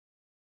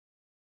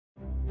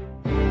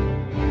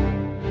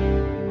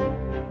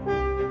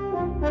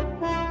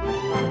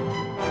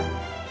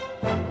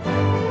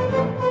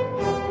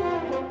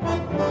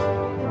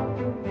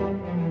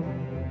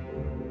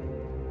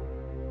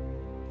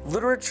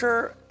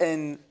Literature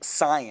and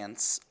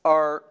science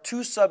are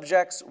two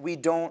subjects we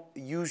don't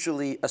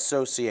usually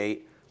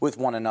associate with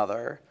one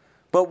another.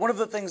 But one of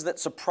the things that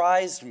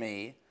surprised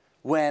me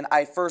when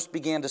I first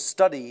began to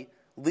study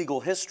legal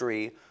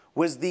history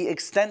was the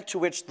extent to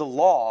which the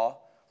law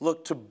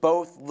looked to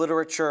both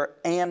literature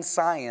and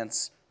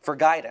science for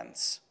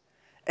guidance.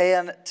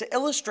 And to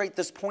illustrate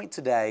this point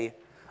today,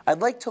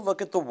 I'd like to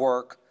look at the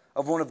work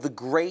of one of the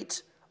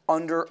great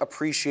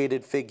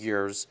underappreciated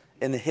figures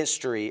in the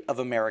history of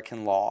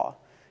American law,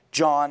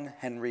 John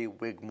Henry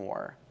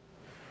Wigmore.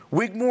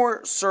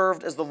 Wigmore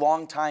served as the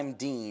longtime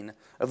dean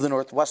of the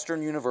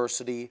Northwestern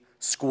University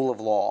School of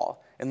Law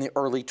in the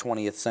early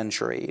 20th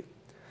century.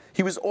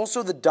 He was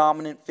also the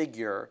dominant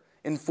figure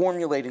in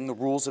formulating the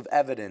rules of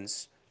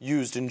evidence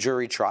used in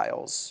jury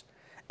trials.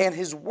 And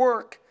his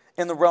work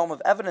in the realm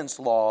of evidence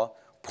law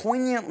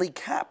poignantly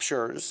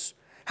captures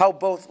how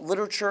both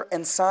literature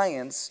and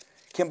science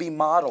can be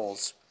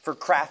models for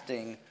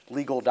crafting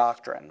legal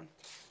doctrine.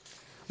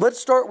 Let's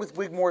start with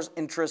Wigmore's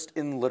interest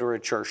in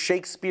literature.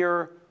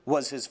 Shakespeare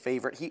was his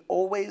favorite. He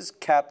always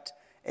kept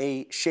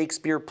a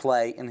Shakespeare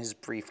play in his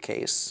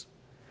briefcase.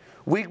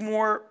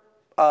 Wigmore,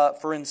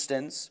 for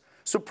instance,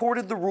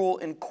 supported the rule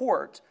in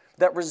court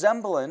that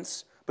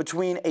resemblance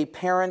between a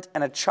parent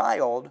and a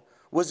child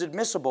was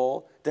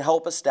admissible to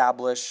help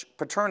establish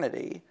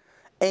paternity.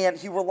 And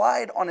he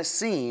relied on a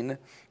scene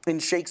in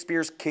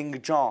Shakespeare's King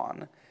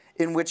John,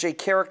 in which a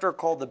character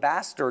called the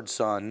bastard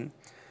son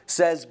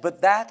says,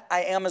 "But that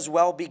I am as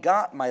well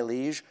begot, my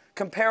liege,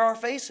 compare our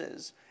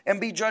faces, and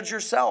be judge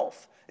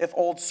yourself, if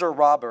old Sir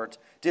Robert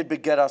did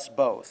beget us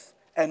both,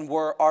 and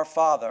were our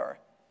father,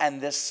 and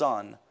this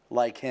son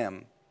like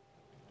him."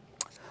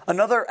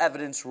 Another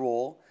evidence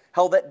rule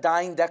held that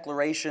dying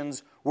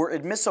declarations were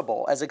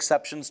admissible as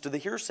exceptions to the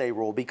hearsay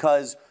rule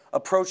because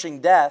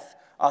approaching death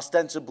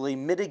ostensibly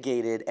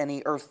mitigated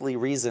any earthly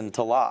reason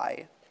to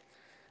lie.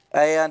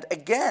 And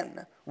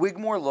again,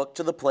 Wigmore looked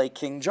to the play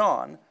King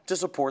John to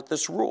support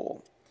this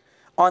rule.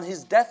 On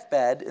his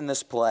deathbed in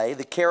this play,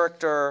 the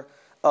character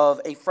of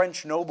a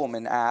French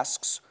nobleman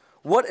asks,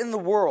 "What in the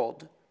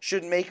world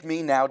should make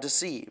me now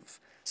deceive?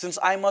 Since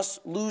I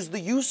must lose the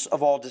use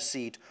of all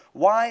deceit,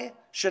 why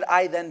should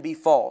I then be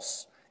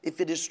false,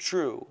 if it is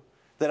true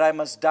that I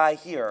must die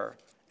here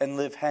and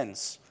live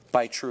hence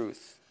by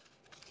truth?"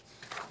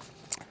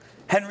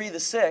 Henry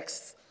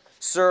VI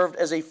served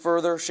as a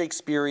further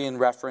Shakespearean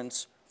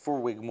reference for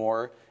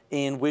Wigmore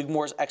in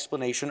Wigmore's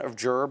explanation of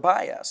juror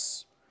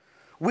bias.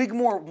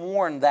 Wigmore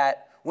warned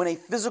that when a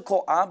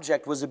physical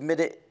object was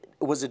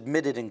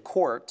admitted in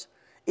court,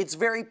 its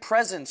very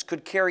presence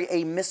could carry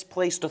a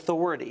misplaced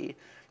authority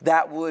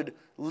that would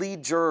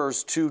lead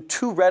jurors to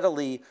too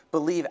readily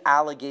believe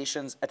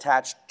allegations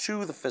attached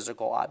to the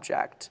physical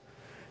object.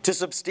 To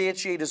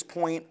substantiate his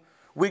point,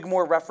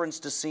 Wigmore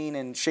referenced a scene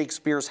in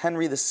Shakespeare's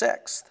Henry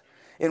VI,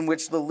 in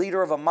which the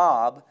leader of a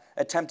mob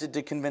attempted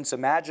to convince a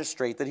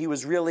magistrate that he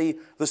was really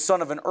the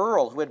son of an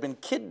earl who had been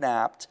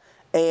kidnapped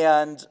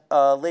and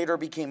later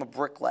became a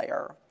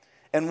bricklayer.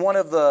 And one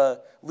of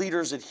the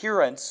leader's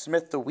adherents,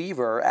 Smith the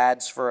Weaver,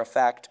 adds for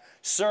effect,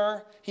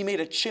 "Sir, he made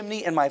a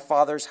chimney in my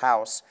father's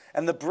house,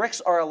 and the bricks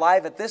are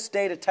alive at this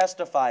day to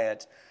testify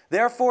it.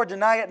 Therefore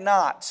deny it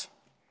not."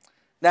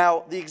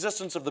 Now, the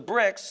existence of the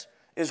bricks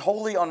is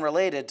wholly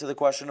unrelated to the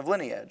question of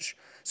lineage.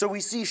 So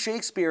we see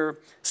Shakespeare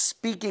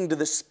speaking to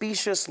the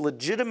specious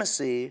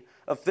legitimacy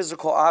of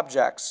physical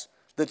objects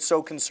that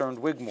so concerned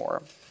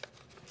Wigmore.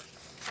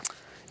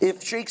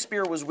 If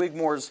Shakespeare was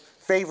Wigmore's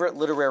favorite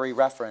literary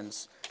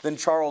reference, then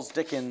Charles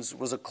Dickens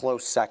was a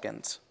close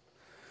second.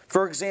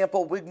 For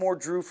example, Wigmore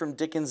drew from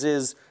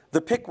Dickens's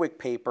The Pickwick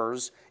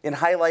Papers in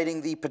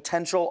highlighting the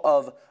potential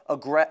of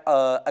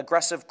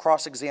aggressive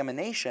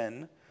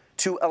cross-examination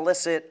to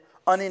elicit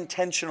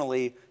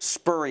unintentionally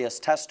spurious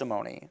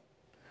testimony.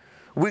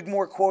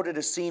 Wigmore quoted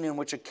a scene in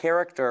which a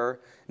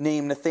character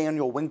named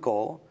Nathaniel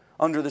Winkle,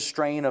 under the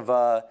strain of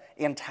an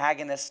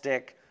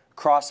antagonistic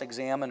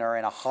cross-examiner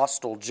and a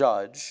hostile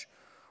judge,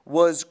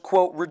 was,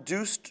 quote,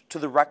 reduced to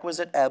the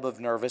requisite ebb of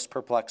nervous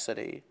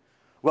perplexity,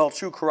 while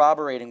two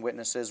corroborating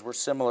witnesses were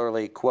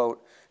similarly,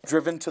 quote,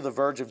 driven to the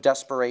verge of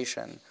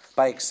desperation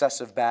by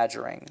excessive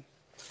badgering.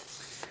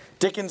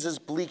 Dickens's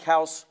Bleak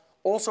House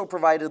also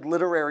provided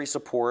literary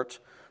support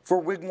for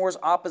Wigmore's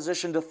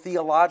opposition to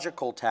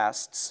theological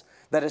tests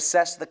that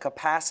assess the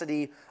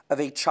capacity of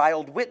a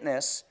child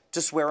witness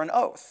to swear an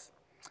oath.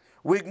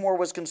 Wigmore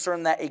was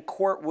concerned that a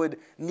court would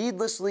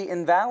needlessly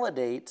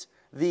invalidate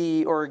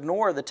or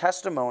ignore the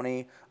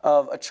testimony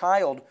of a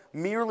child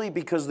merely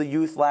because the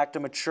youth lacked a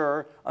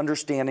mature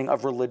understanding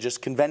of religious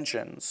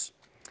conventions.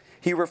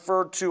 He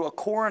referred to a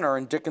coroner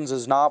in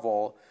Dickens's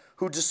novel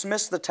who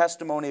dismissed the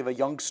testimony of a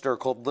youngster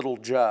called Little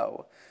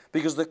Joe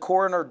because the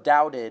coroner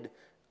doubted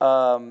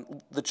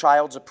the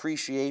child's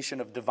appreciation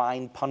of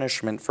divine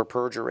punishment for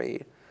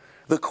perjury.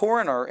 The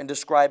coroner, in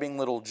describing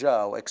Little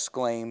Joe,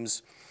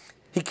 exclaims,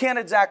 he can't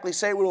exactly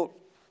say what'll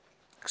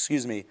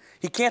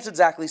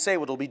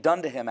be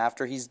done to him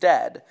after he's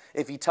dead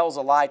if he tells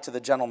a lie to the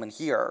gentleman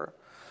here,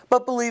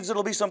 but believes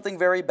it'll be something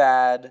very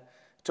bad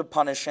to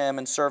punish him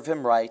and serve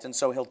him right, and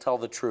so he'll tell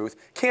the truth.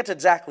 Can't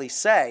exactly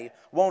say,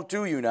 won't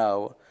do, you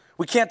know.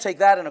 We can't take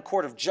that in a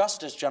court of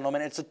justice,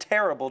 gentlemen. It's a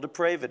terrible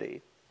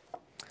depravity.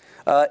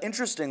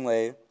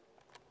 Interestingly,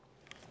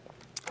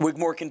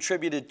 Wigmore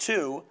contributed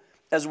to,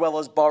 as well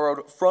as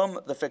borrowed from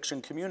the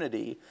fiction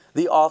community.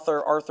 The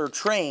author Arthur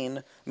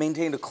Train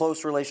maintained a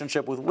close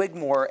relationship with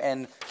Wigmore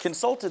and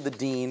consulted the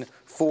dean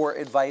for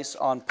advice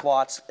on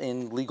plots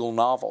in legal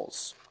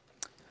novels.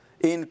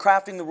 In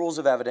crafting the rules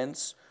of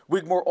evidence,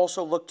 Wigmore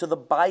also looked to the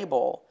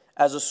Bible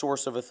as a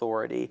source of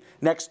authority.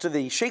 Next to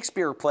the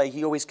Shakespeare play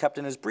he always kept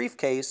in his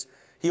briefcase,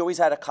 he always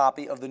had a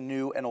copy of the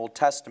New and Old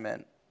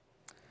Testament.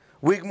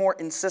 Wigmore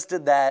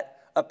insisted that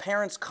a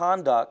parent's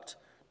conduct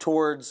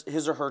towards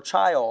his or her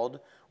child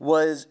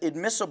was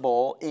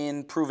admissible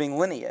in proving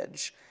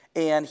lineage,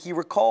 and he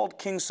recalled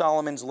King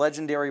Solomon's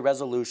legendary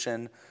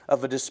resolution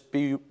of a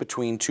dispute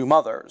between two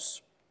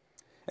mothers.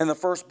 In the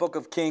first book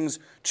of Kings,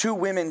 two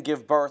women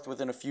give birth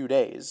within a few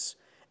days,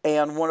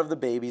 and one of the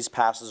babies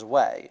passes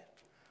away.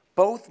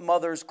 Both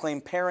mothers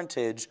claim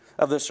parentage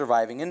of the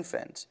surviving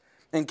infant,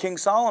 and King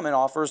Solomon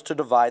offers to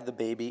divide the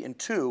baby in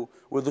two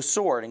with a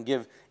sword and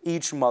give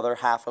each mother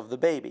half of the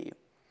baby.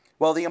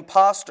 While the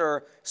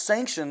impostor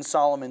sanctions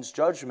Solomon's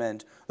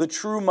judgment, the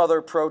true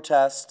mother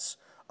protests,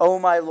 "O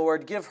my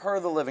lord, give her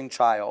the living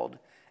child,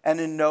 and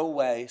in no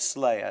way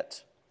slay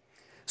it."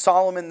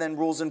 Solomon then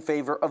rules in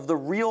favor of the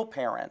real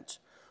parent,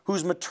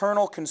 whose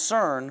maternal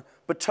concern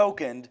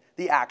betokened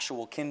the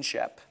actual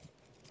kinship.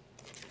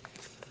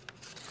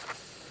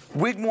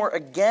 Wigmore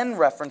again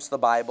referenced the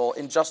Bible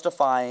in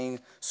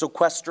justifying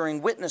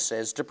sequestering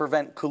witnesses to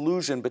prevent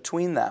collusion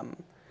between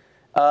them.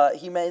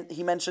 He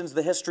mentions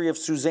the history of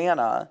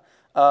Susanna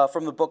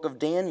from the book of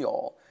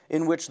Daniel,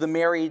 in which the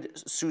married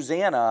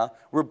Susanna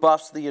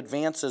rebuffs the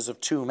advances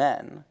of two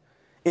men.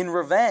 In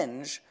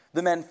revenge,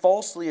 the men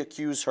falsely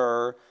accuse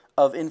her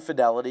of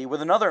infidelity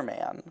with another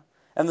man,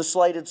 and the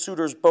slighted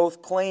suitors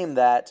both claim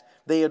that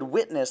they had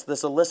witnessed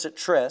this illicit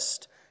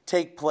tryst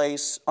take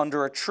place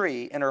under a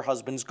tree in her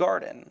husband's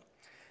garden.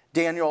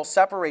 Daniel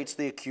separates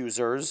the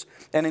accusers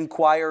and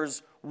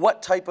inquires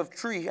what type of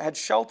tree had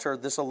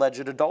sheltered this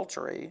alleged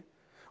adultery.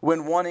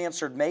 When one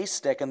answered mace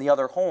stick and the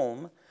other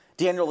holm,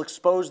 Daniel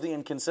exposed the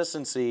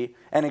inconsistency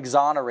and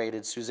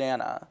exonerated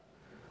Susanna.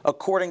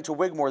 According to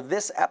Wigmore,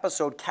 this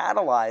episode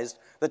catalyzed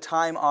the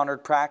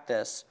time-honored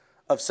practice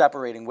of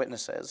separating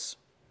witnesses.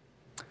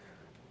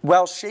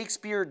 While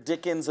Shakespeare,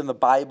 Dickens, and the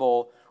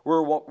Bible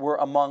were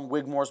among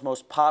Wigmore's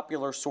most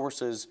popular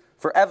sources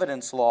for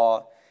evidence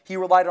law, he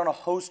relied on a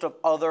host of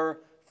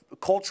other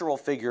cultural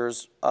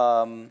figures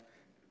in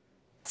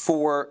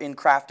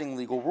crafting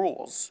legal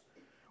rules.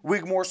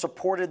 Wigmore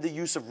supported the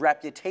use of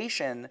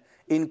reputation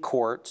in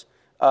court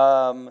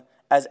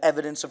as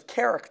evidence of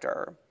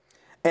character.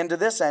 And to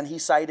this end, he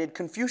cited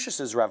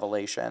Confucius's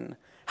revelation,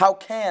 "How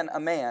can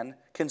a man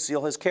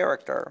conceal his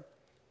character?"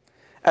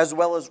 As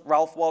well as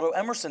Ralph Waldo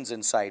Emerson's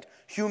insight,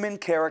 "Human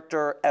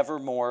character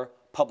evermore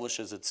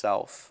publishes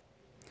itself."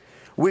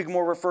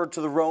 Wigmore referred to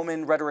the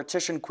Roman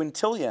rhetorician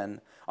Quintilian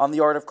on the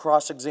art of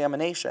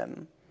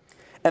cross-examination.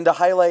 And to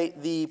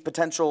highlight the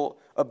potential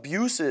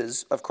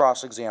abuses of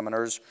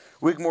cross-examiners,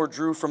 Wigmore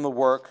drew from the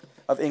work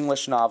of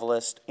English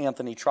novelist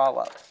Anthony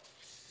Trollope.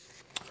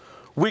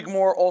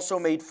 Wigmore also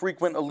made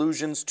frequent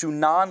allusions to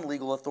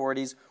non-legal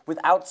authorities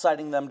without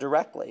citing them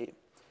directly.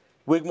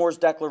 Wigmore's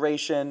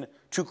declaration,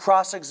 "To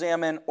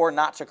cross-examine or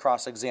not to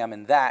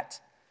cross-examine, that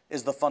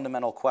is the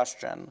fundamental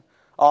question,"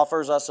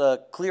 offers us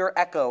a clear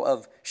echo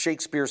of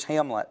Shakespeare's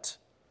Hamlet.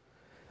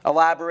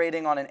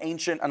 Elaborating on an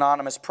ancient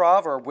anonymous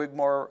proverb,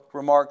 Wigmore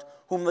remarked,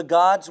 "Whom the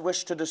gods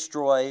wish to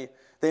destroy,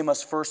 they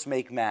must first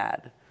make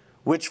mad,"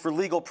 which for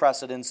legal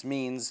precedents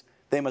means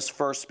they must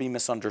first be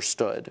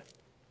misunderstood.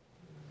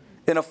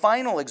 In a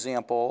final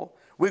example,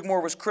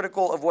 Wigmore was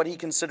critical of what he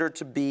considered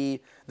to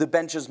be the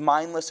bench's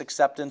mindless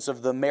acceptance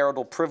of the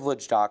marital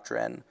privilege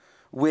doctrine,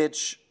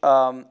 which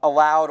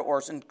allowed,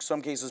 or in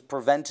some cases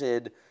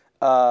prevented,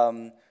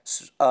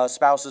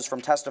 spouses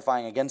from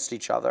testifying against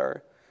each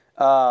other.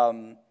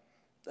 So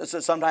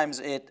sometimes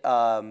it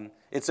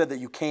said that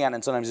you can,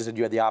 and sometimes it said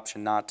you had the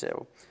option not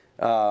to.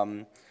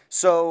 On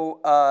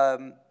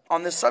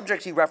this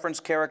subject, he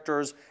referenced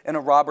characters in a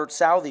Robert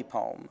Southey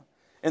poem.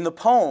 In the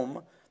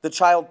poem, the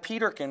child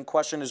Peterkin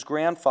questioned his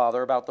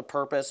grandfather about the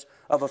purpose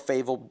of a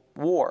fabled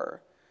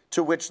war,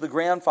 to which the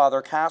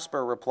grandfather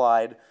Caspar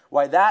replied,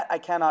 "Why, that I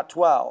cannot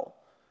tell,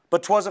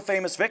 but 'twas a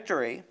famous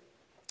victory."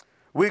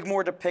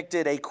 Wigmore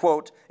depicted a,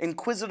 quote,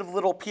 "inquisitive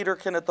little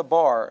Peterkin at the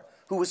bar,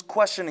 who was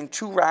questioning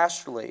too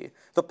rashly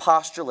the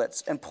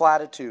postulates and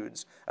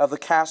platitudes of the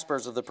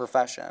Caspars of the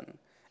profession,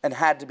 and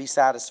had to be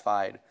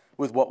satisfied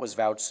with what was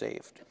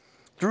vouchsafed."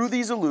 Through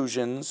these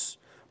allusions,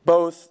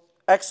 both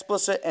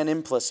explicit and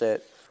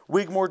implicit,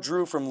 Wigmore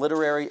drew from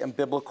literary and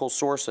biblical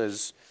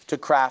sources to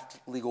craft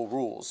legal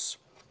rules.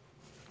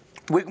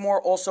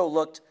 Wigmore also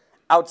looked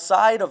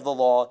outside of the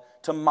law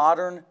to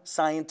modern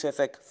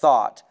scientific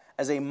thought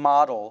as a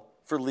model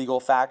for legal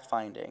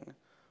fact-finding.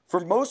 For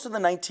most of the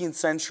 19th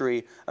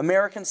century,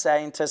 American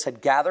scientists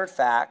had gathered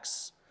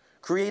facts,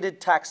 created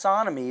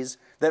taxonomies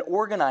that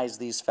organized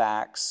these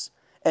facts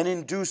and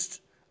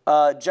induced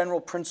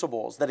general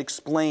principles that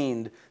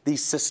explained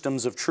these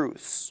systems of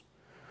truths.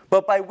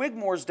 But by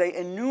Wigmore's day,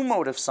 a new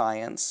mode of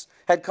science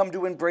had come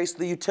to embrace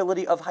the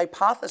utility of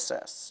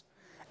hypothesis,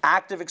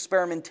 active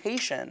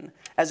experimentation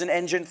as an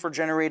engine for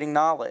generating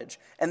knowledge,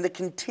 and the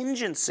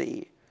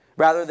contingency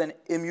rather than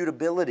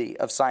immutability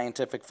of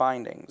scientific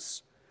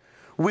findings.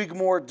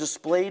 Wigmore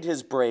displayed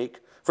his break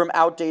from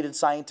outdated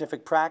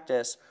scientific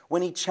practice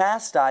when he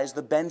chastised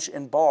the bench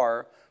and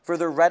bar for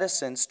their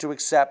reticence to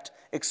accept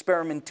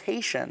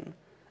experimentation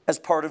as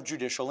part of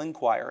judicial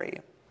inquiry.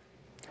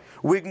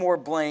 Wigmore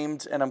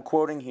blamed, and I'm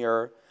quoting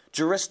here,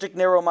 juristic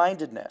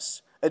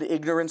narrow-mindedness, an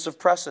ignorance of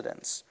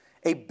precedents,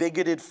 a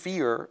bigoted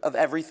fear of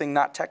everything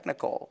not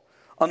technical,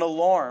 an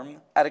alarm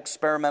at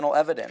experimental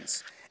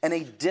evidence, and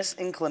a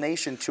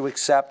disinclination to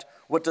accept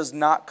what does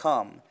not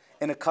come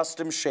in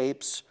accustomed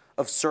shapes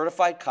of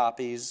certified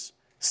copies,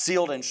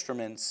 sealed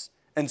instruments,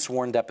 and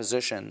sworn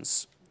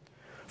depositions.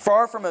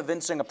 Far from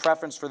evincing a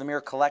preference for the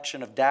mere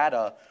collection of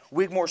data,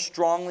 Wigmore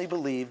strongly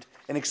believed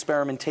in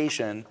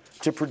experimentation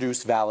to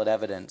produce valid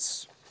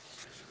evidence.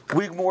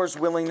 Wigmore's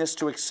willingness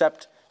to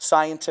accept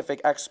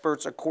scientific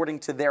experts according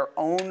to their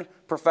own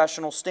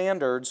professional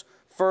standards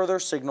further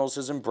signals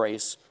his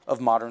embrace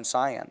of modern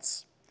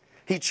science.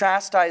 He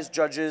chastised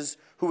judges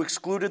who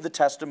excluded the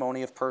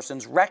testimony of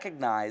persons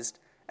recognized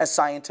as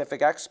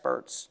scientific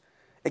experts.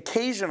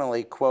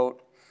 Occasionally,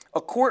 quote,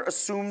 a court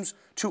assumes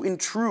to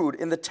intrude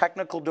in the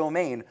technical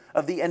domain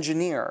of the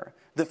engineer,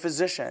 the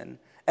physician,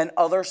 and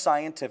other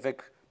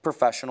scientific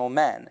professional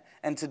men,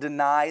 and to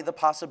deny the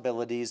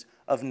possibilities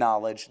of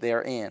knowledge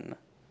therein.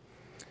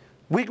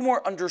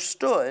 Wigmore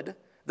understood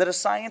that a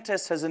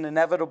scientist has an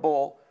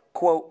inevitable,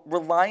 quote,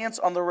 reliance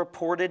on the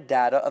reported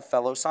data of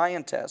fellow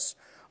scientists,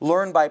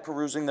 learned by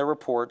perusing their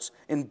reports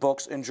in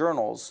books and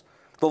journals.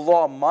 The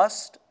law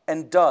must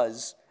and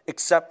does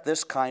accept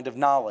this kind of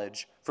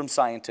knowledge from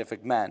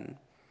scientific men.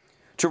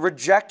 To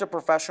reject a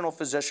professional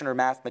physician or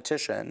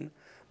mathematician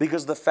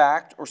because the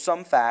fact or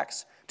some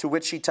facts to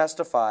which he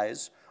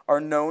testifies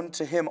are known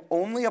to him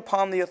only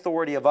upon the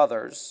authority of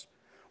others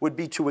would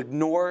be to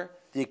ignore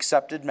the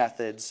accepted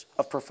methods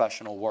of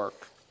professional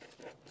work.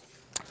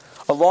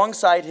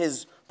 Alongside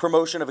his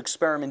promotion of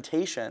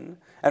experimentation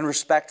and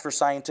respect for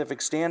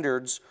scientific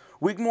standards,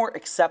 Wigmore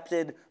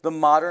accepted the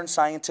modern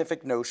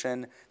scientific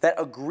notion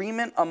that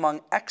agreement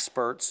among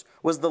experts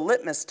was the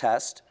litmus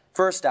test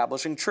for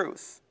establishing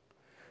truth.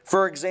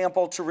 For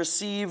example, to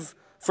receive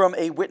from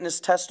a witness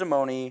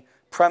testimony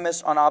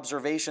premised on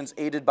observations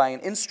aided by an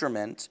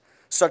instrument,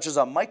 such as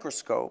a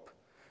microscope,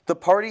 the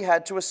party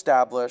had to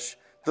establish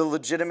the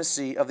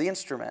legitimacy of the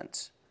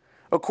instrument.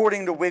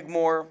 According to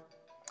Wigmore,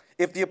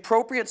 if the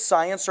appropriate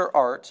science or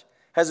art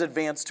has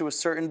advanced to a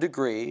certain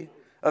degree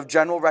of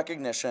general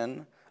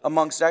recognition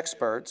amongst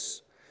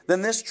experts,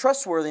 then this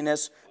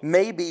trustworthiness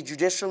may be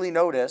judicially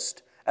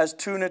noticed as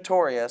too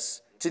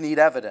notorious to need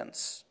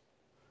evidence.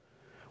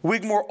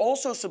 Wigmore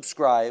also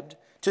subscribed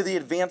to the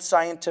advanced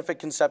scientific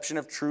conception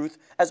of truth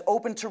as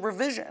open to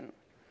revision,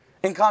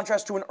 in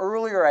contrast to an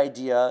earlier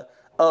idea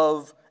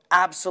of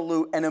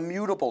absolute and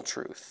immutable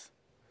truth.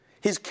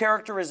 His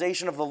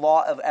characterization of the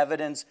law of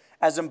evidence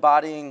as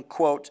embodying,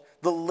 quote,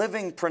 the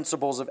living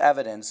principles of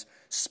evidence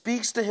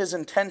speaks to his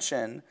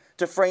intention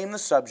to frame the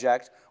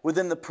subject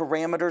within the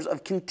parameters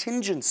of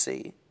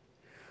contingency.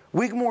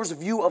 Wigmore's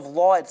view of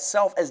law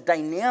itself as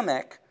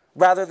dynamic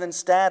rather than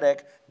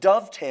static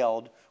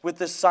dovetailed with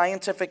the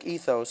scientific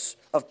ethos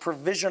of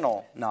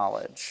provisional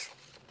knowledge.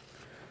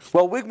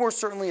 While Wigmore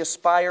certainly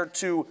aspired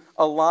to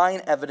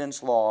align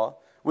evidence law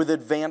with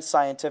advanced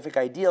scientific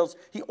ideals,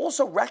 he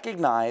also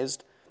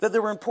recognized that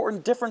there were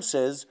important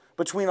differences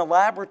between a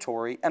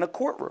laboratory and a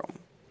courtroom.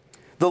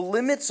 The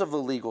limits of the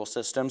legal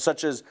system,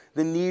 such as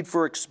the need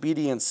for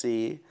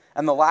expediency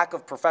and the lack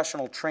of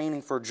professional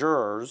training for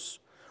jurors,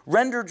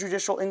 render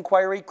judicial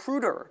inquiry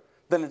cruder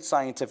than its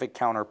scientific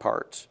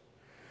counterpart.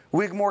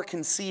 Wigmore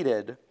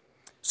conceded,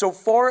 so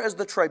far as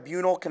the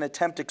tribunal can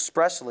attempt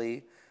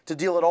expressly to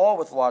deal at all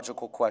with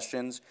logical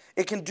questions,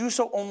 it can do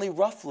so only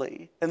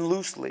roughly and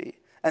loosely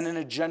and in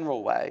a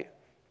general way.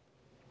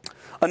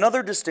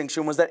 Another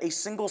distinction was that a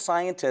single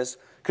scientist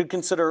could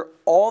consider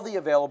all the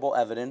available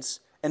evidence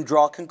and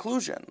draw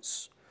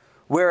conclusions,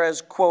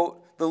 whereas,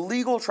 quote, the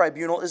legal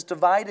tribunal is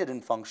divided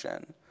in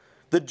function.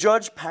 The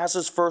judge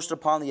passes first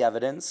upon the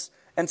evidence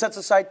and sets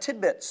aside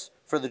tidbits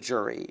for the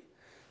jury.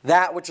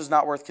 That which is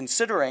not worth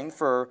considering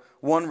for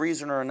one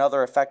reason or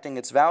another affecting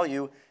its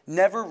value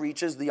never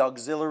reaches the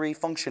auxiliary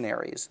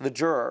functionaries, the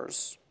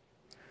jurors.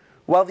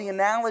 While the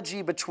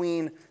analogy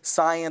between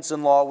science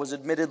and law was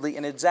admittedly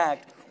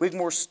inexact,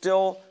 Wigmore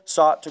still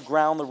sought to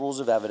ground the rules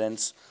of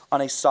evidence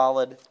on a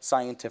solid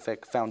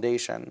scientific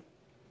foundation.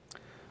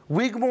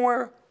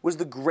 Wigmore was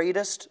the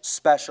greatest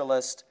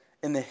specialist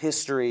in the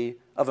history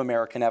of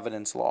American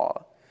evidence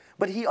law,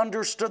 but he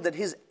understood that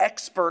his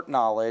expert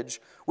knowledge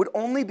would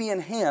only be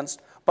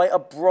enhanced by a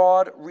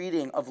broad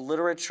reading of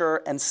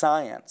literature and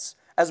science,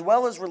 as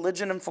well as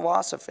religion and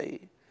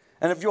philosophy.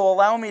 And if you'll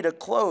allow me to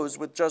close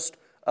with just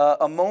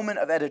a moment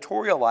of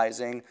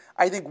editorializing,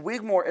 I think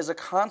Wigmore is a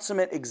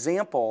consummate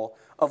example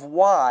of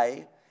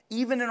why,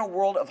 even in a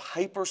world of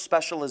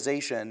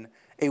hyper-specialization,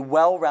 a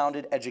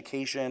well-rounded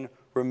education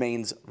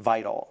remains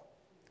vital.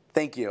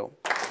 Thank you.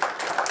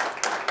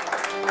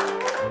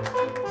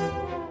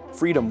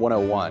 Freedom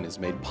 101 is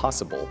made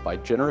possible by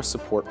generous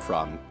support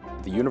from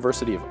the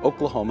University of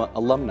Oklahoma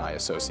Alumni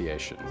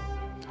Association.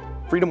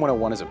 Freedom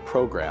 101 is a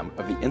program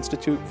of the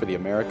Institute for the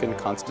American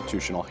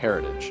Constitutional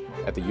Heritage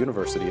at the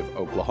University of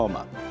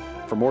Oklahoma.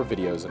 For more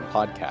videos and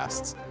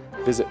podcasts,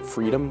 visit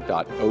freedom.ou.edu.